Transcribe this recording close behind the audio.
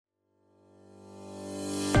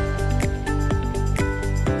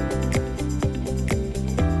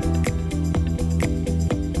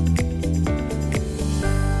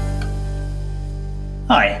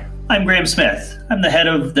I'm Graham Smith. I'm the head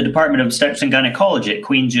of the Department of Obstetrics and Gynecology at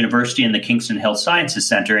Queen's University and the Kingston Health Sciences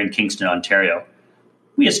Centre in Kingston, Ontario.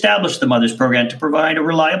 We established the Mothers Program to provide a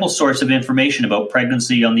reliable source of information about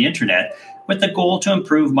pregnancy on the internet with the goal to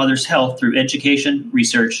improve mothers' health through education,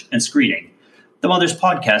 research, and screening. The Mothers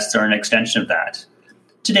Podcasts are an extension of that.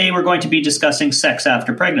 Today we're going to be discussing sex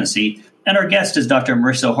after pregnancy, and our guest is Dr.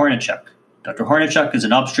 Marisa Horniachek. Dr. Horniachek is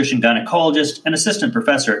an obstetrician gynecologist and assistant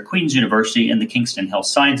professor at Queen's University and the Kingston Health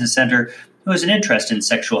Sciences Centre who has an interest in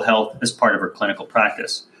sexual health as part of her clinical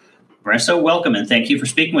practice. Marisa, welcome and thank you for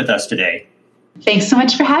speaking with us today. Thanks so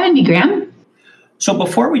much for having me, Graham. So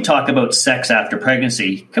before we talk about sex after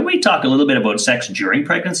pregnancy, can we talk a little bit about sex during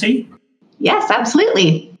pregnancy? Yes,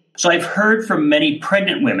 absolutely. So I've heard from many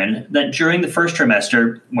pregnant women that during the first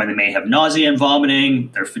trimester, when they may have nausea and vomiting,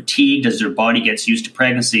 they're fatigued as their body gets used to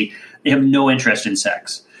pregnancy, they have no interest in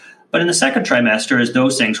sex. But in the second trimester, as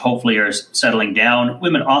those things hopefully are settling down,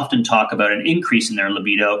 women often talk about an increase in their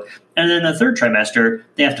libido. And then in the third trimester,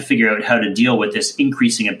 they have to figure out how to deal with this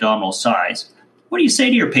increasing abdominal size. What do you say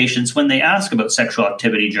to your patients when they ask about sexual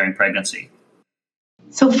activity during pregnancy?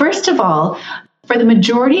 So first of all, for the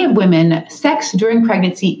majority of women, sex during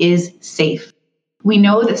pregnancy is safe. We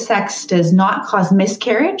know that sex does not cause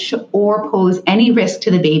miscarriage or pose any risk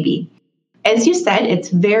to the baby. As you said, it's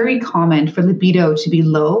very common for libido to be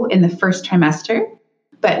low in the first trimester,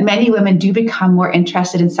 but many women do become more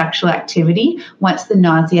interested in sexual activity once the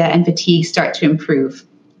nausea and fatigue start to improve.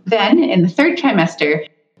 Then, in the third trimester,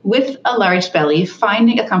 with a large belly,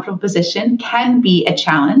 finding a comfortable position can be a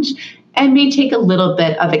challenge and may take a little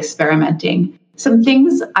bit of experimenting. Some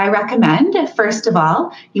things I recommend. First of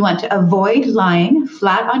all, you want to avoid lying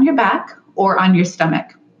flat on your back or on your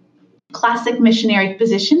stomach. Classic missionary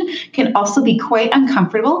position can also be quite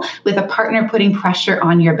uncomfortable with a partner putting pressure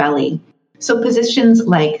on your belly. So positions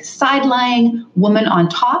like side lying, woman on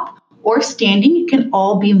top, or standing can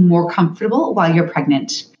all be more comfortable while you're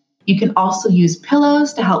pregnant. You can also use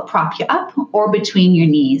pillows to help prop you up or between your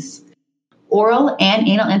knees. Oral and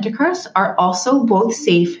anal intercourse are also both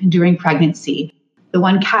safe during pregnancy. The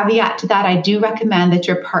one caveat to that, I do recommend that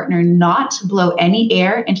your partner not blow any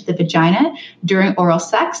air into the vagina during oral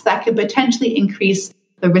sex. That could potentially increase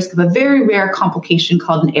the risk of a very rare complication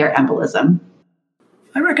called an air embolism.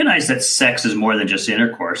 I recognize that sex is more than just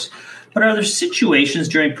intercourse, but are there situations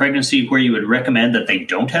during pregnancy where you would recommend that they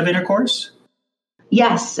don't have intercourse?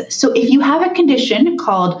 Yes. So if you have a condition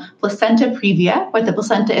called placenta previa, where the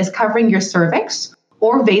placenta is covering your cervix,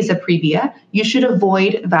 or vasa previa, you should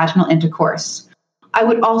avoid vaginal intercourse. I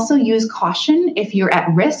would also use caution if you're at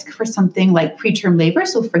risk for something like preterm labor.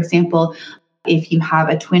 So for example, if you have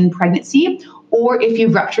a twin pregnancy, or if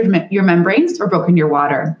you've ruptured your membranes or broken your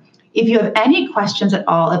water. If you have any questions at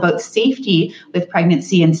all about safety with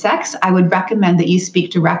pregnancy and sex, I would recommend that you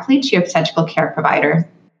speak directly to your obstetrical care provider.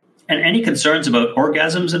 And any concerns about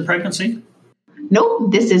orgasms in pregnancy?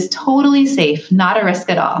 Nope, this is totally safe, not a risk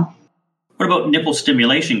at all. What about nipple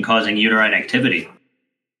stimulation causing uterine activity?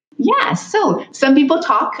 Yeah, so some people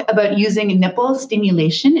talk about using nipple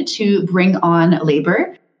stimulation to bring on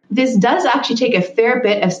labor. This does actually take a fair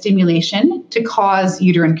bit of stimulation to cause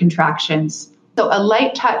uterine contractions. So a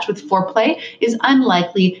light touch with foreplay is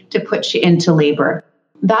unlikely to put you into labor.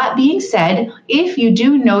 That being said, if you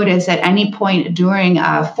do notice at any point during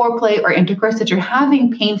foreplay or intercourse that you're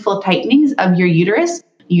having painful tightenings of your uterus,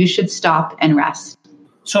 you should stop and rest.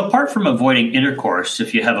 So apart from avoiding intercourse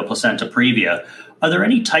if you have a placenta previa, are there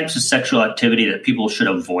any types of sexual activity that people should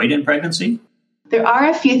avoid in pregnancy? There are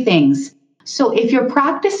a few things. So if you're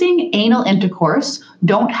practicing anal intercourse,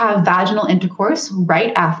 don't have vaginal intercourse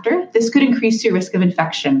right after. This could increase your risk of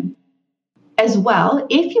infection. As well,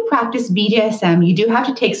 if you practice BDSM, you do have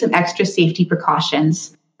to take some extra safety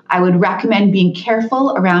precautions. I would recommend being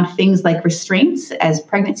careful around things like restraints, as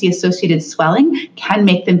pregnancy-associated swelling can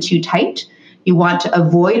make them too tight. You want to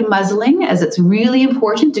avoid muzzling, as it's really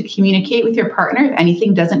important to communicate with your partner if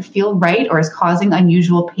anything doesn't feel right or is causing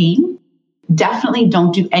unusual pain. Definitely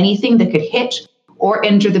don't do anything that could hit or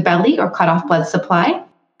injure the belly or cut off blood supply.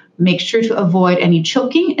 Make sure to avoid any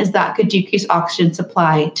choking, as that could decrease oxygen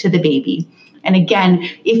supply to the baby. And again,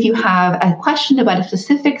 if you have a question about a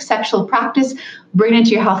specific sexual practice, bring it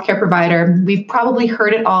to your healthcare provider. We've probably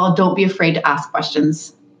heard it all. Don't be afraid to ask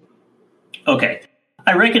questions. Okay.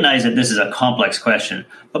 I recognize that this is a complex question,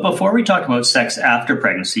 but before we talk about sex after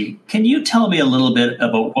pregnancy, can you tell me a little bit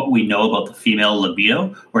about what we know about the female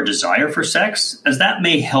libido or desire for sex, as that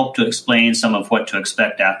may help to explain some of what to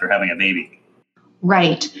expect after having a baby?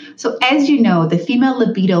 Right. So as you know, the female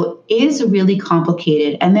libido is really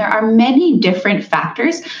complicated, and there are many different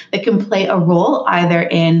factors that can play a role either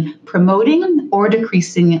in promoting or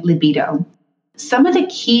decreasing libido. Some of the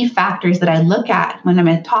key factors that I look at when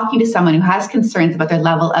I'm talking to someone who has concerns about their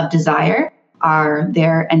level of desire are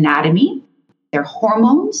their anatomy, their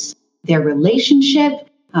hormones, their relationship,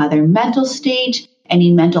 their mental state,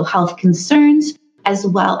 any mental health concerns, as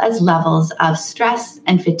well as levels of stress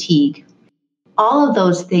and fatigue. All of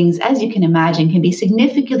those things, as you can imagine, can be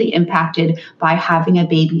significantly impacted by having a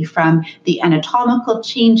baby, from the anatomical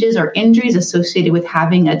changes or injuries associated with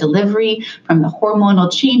having a delivery, from the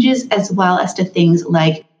hormonal changes, as well as to things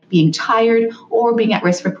like being tired or being at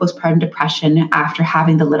risk for postpartum depression after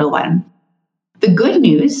having the little one. The good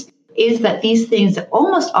news is that these things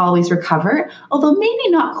almost always recover, although maybe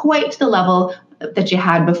not quite to the level that you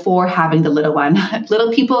had before having the little one.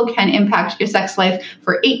 Little people can impact your sex life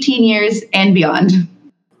for 18 years and beyond.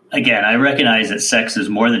 Again, I recognize that sex is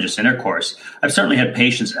more than just intercourse. I've certainly had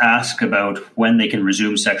patients ask about when they can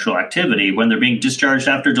resume sexual activity when they're being discharged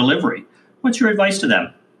after delivery. What's your advice to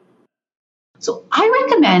them? So I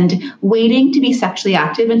recommend waiting to be sexually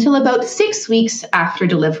active until about 6 weeks after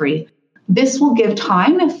delivery. This will give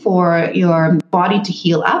time for your body to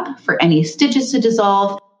heal up, for any stitches to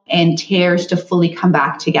dissolve, and tears to fully come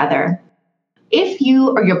back together. If you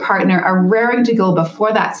or your partner are raring to go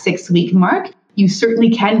before that 6-week mark, you certainly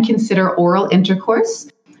can consider oral intercourse.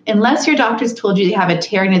 Unless your doctor's told you they have a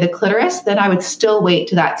tear near the clitoris, then I would still wait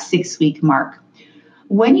to that 6-week mark.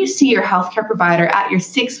 When you see your healthcare provider at your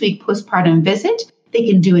 6-week postpartum visit, they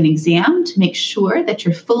can do an exam to make sure that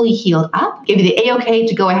you're fully healed up, give you the A-OK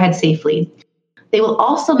to go ahead safely. They will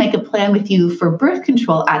also make a plan with you for birth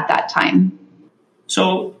control at that time.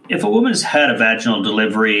 So if a woman's had a vaginal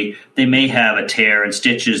delivery, they may have a tear and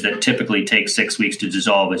stitches that typically take 6 weeks to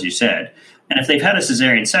dissolve, as you said. And if they've had a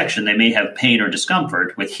cesarean section, they may have pain or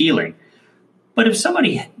discomfort with healing. But if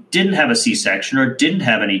somebody didn't have a C-section or didn't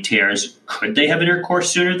have any tears, could they have intercourse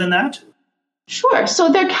sooner than that? Sure. So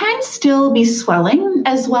there can still be swelling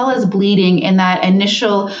as well as bleeding in that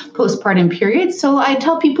initial postpartum period. So I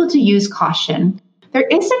tell people to use caution. There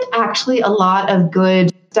isn't actually a lot of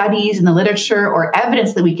good studies in the literature or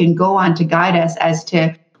evidence that we can go on to guide us as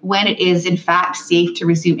to when it is in fact safe to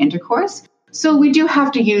resume intercourse. So we do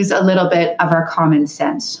have to use a little bit of our common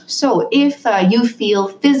sense. So if you feel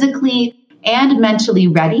physically and mentally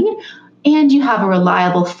ready and you have a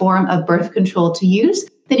reliable form of birth control to use,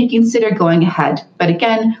 then you consider going ahead. But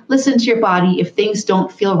again, listen to your body. If things don't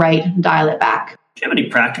feel right, dial it back. Do you have any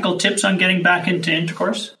practical tips on getting back into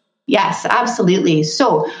intercourse? Yes, absolutely.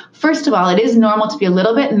 So first of all, it is normal to be a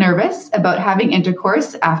little bit nervous about having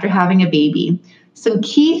intercourse after having a baby. Some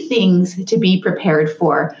key things to be prepared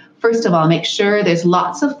for. First of all, make sure there's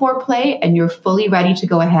lots of foreplay and you're fully ready to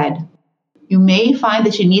go ahead. You may find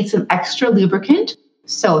that you need some extra lubricant,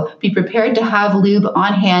 so be prepared to have lube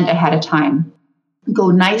on hand ahead of time.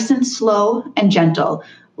 Go nice and slow and gentle.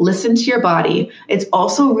 Listen to your body. It's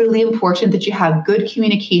also really important that you have good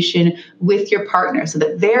communication with your partner so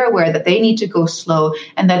that they're aware that they need to go slow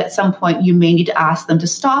and that at some point you may need to ask them to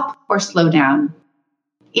stop or slow down.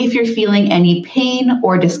 If you're feeling any pain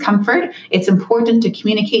or discomfort, it's important to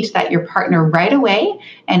communicate to that your partner right away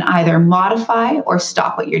and either modify or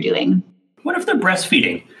stop what you're doing. What if they're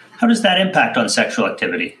breastfeeding? How does that impact on sexual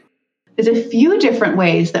activity? There's a few different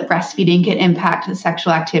ways that breastfeeding can impact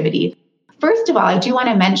sexual activity. First of all, I do want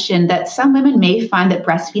to mention that some women may find that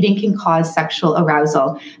breastfeeding can cause sexual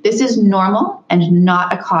arousal. This is normal and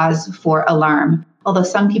not a cause for alarm, although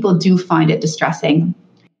some people do find it distressing.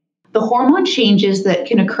 The hormone changes that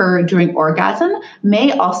can occur during orgasm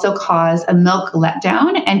may also cause a milk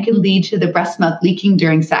letdown and can lead to the breast milk leaking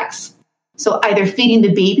during sex. So either feeding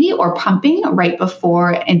the baby or pumping right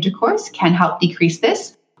before intercourse can help decrease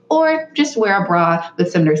this, or just wear a bra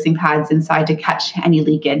with some nursing pads inside to catch any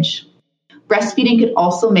leakage. Breastfeeding can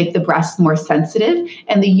also make the breasts more sensitive,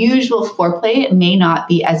 and the usual foreplay may not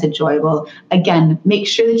be as enjoyable. Again, make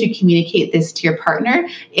sure that you communicate this to your partner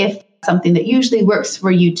if something that usually works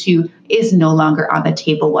for you two is no longer on the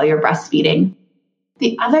table while you're breastfeeding.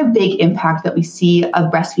 The other big impact that we see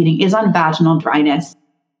of breastfeeding is on vaginal dryness.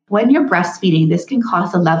 When you're breastfeeding, this can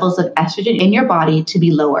cause the levels of estrogen in your body to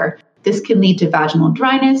be lower. This can lead to vaginal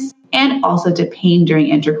dryness and also to pain during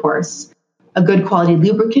intercourse. A good quality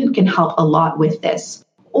lubricant can help a lot with this.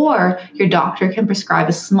 Or your doctor can prescribe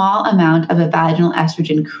a small amount of a vaginal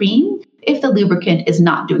estrogen cream if the lubricant is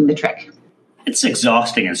not doing the trick. It's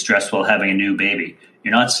exhausting and stressful having a new baby.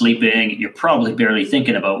 You're not sleeping. You're probably barely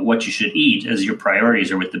thinking about what you should eat as your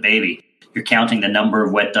priorities are with the baby. You're counting the number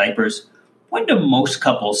of wet diapers. When do most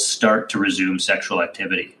couples start to resume sexual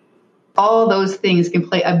activity? All those things can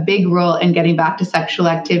play a big role in getting back to sexual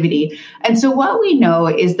activity. And so what we know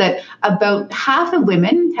is that about half of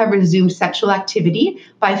women have resumed sexual activity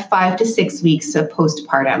by 5 to 6 weeks of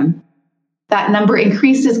postpartum. That number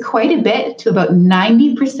increases quite a bit to about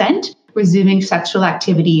 90% resuming sexual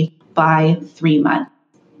activity by 3 months.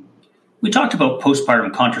 We talked about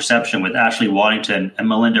postpartum contraception with Ashley Waddington and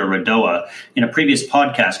Melinda Radoa in a previous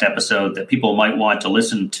podcast episode that people might want to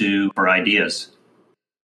listen to for ideas.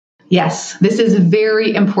 Yes, this is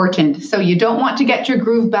very important. So you don't want to get your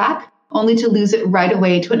groove back only to lose it right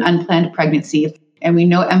away to an unplanned pregnancy. And we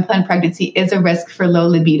know unplanned pregnancy is a risk for low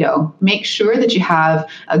libido. Make sure that you have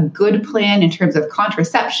a good plan in terms of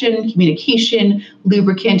contraception, communication,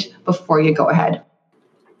 lubricant before you go ahead.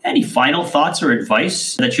 Any final thoughts or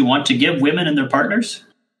advice that you want to give women and their partners?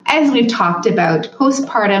 As we've talked about,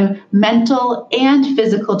 postpartum mental and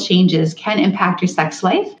physical changes can impact your sex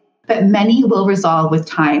life, but many will resolve with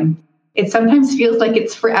time. It sometimes feels like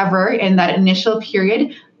it's forever in that initial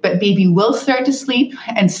period, but baby will start to sleep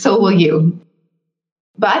and so will you.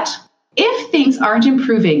 But if things aren't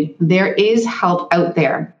improving, there is help out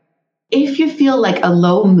there. If you feel like a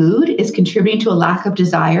low mood is contributing to a lack of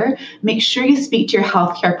desire, make sure you speak to your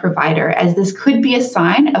healthcare provider, as this could be a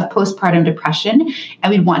sign of postpartum depression,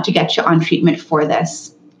 and we'd want to get you on treatment for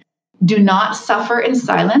this. Do not suffer in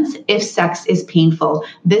silence if sex is painful.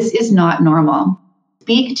 This is not normal.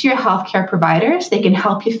 Speak to your healthcare providers. They can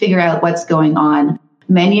help you figure out what's going on.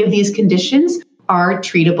 Many of these conditions are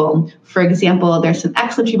treatable. For example, there's some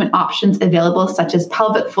excellent treatment options available, such as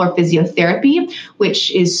pelvic floor physiotherapy,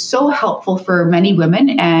 which is so helpful for many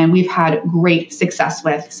women and we've had great success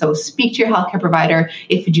with. So speak to your healthcare provider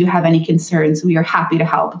if you do have any concerns. We are happy to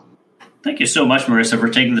help. Thank you so much, Marisa, for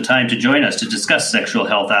taking the time to join us to discuss sexual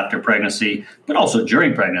health after pregnancy, but also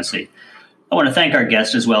during pregnancy. I want to thank our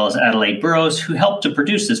guest as well as Adelaide Burrows, who helped to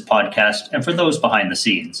produce this podcast, and for those behind the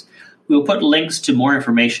scenes. We will put links to more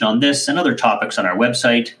information on this and other topics on our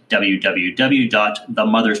website,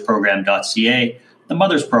 www.themothersprogram.ca. The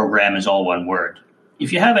Mothers Program is all one word.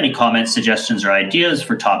 If you have any comments, suggestions, or ideas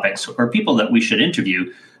for topics or people that we should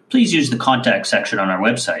interview, please use the contact section on our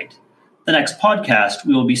website. The next podcast,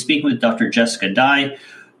 we will be speaking with Dr. Jessica Dye,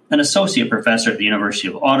 an associate professor at the University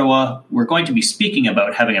of Ottawa. We're going to be speaking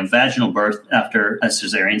about having a vaginal birth after a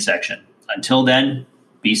cesarean section. Until then,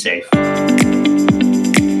 be safe.